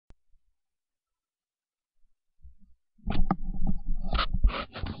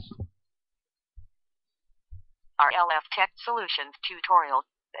RLF Tech Solutions tutorial,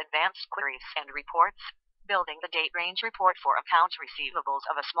 Advanced Queries and Reports, Building the Date Range Report for Accounts Receivables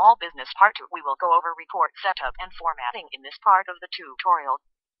of a Small Business. Part 2. We will go over report setup and formatting in this part of the tutorial.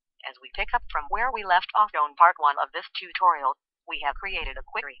 As we pick up from where we left off on part 1 of this tutorial, we have created a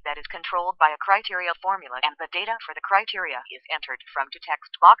query that is controlled by a criteria formula, and the data for the criteria is entered from two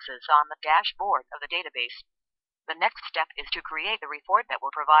text boxes on the dashboard of the database. The next step is to create the report that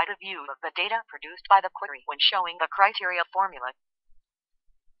will provide a view of the data produced by the query when showing the criteria formula.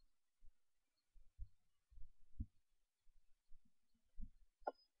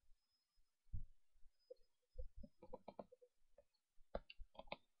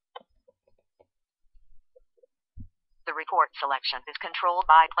 The report selection is controlled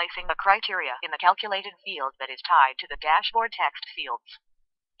by placing the criteria in the calculated field that is tied to the dashboard text fields.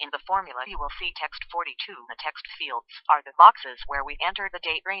 In the formula you will see text 42. The text fields are the boxes where we enter the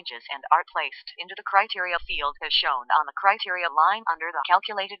date ranges and are placed into the criteria field as shown on the criteria line under the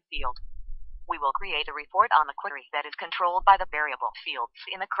calculated field. We will create a report on the query that is controlled by the variable fields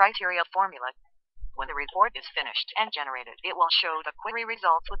in the criteria formula. When the report is finished and generated, it will show the query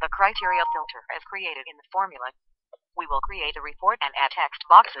results with the criteria filter as created in the formula. We will create a report and add text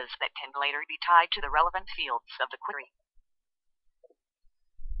boxes that can later be tied to the relevant fields of the query.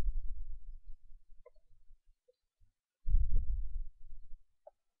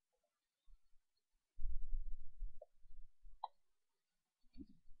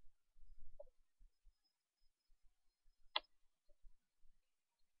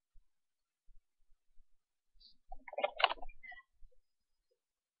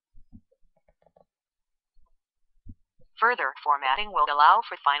 Further formatting will allow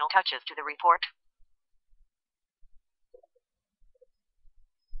for final touches to the report.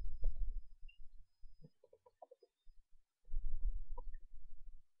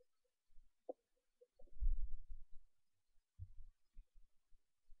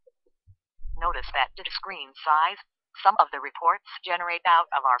 Notice that due to screen size, some of the reports generate out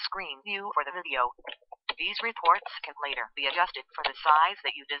of our screen view for the video. These reports can later be adjusted for the size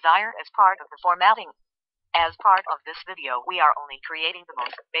that you desire as part of the formatting. As part of this video, we are only creating the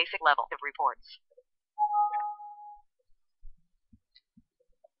most basic level of reports.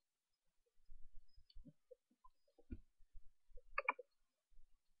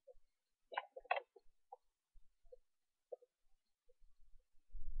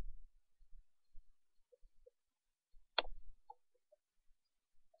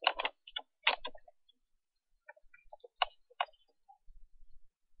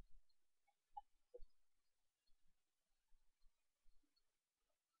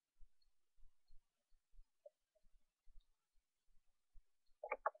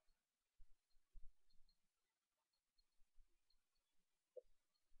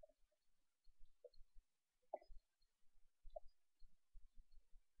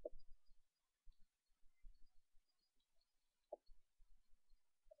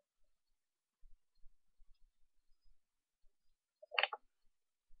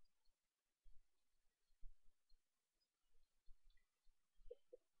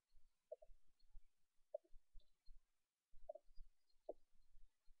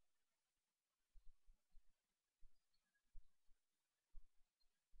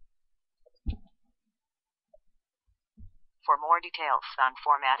 For more details on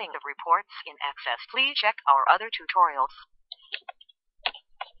formatting of reports in Access, please check our other tutorials.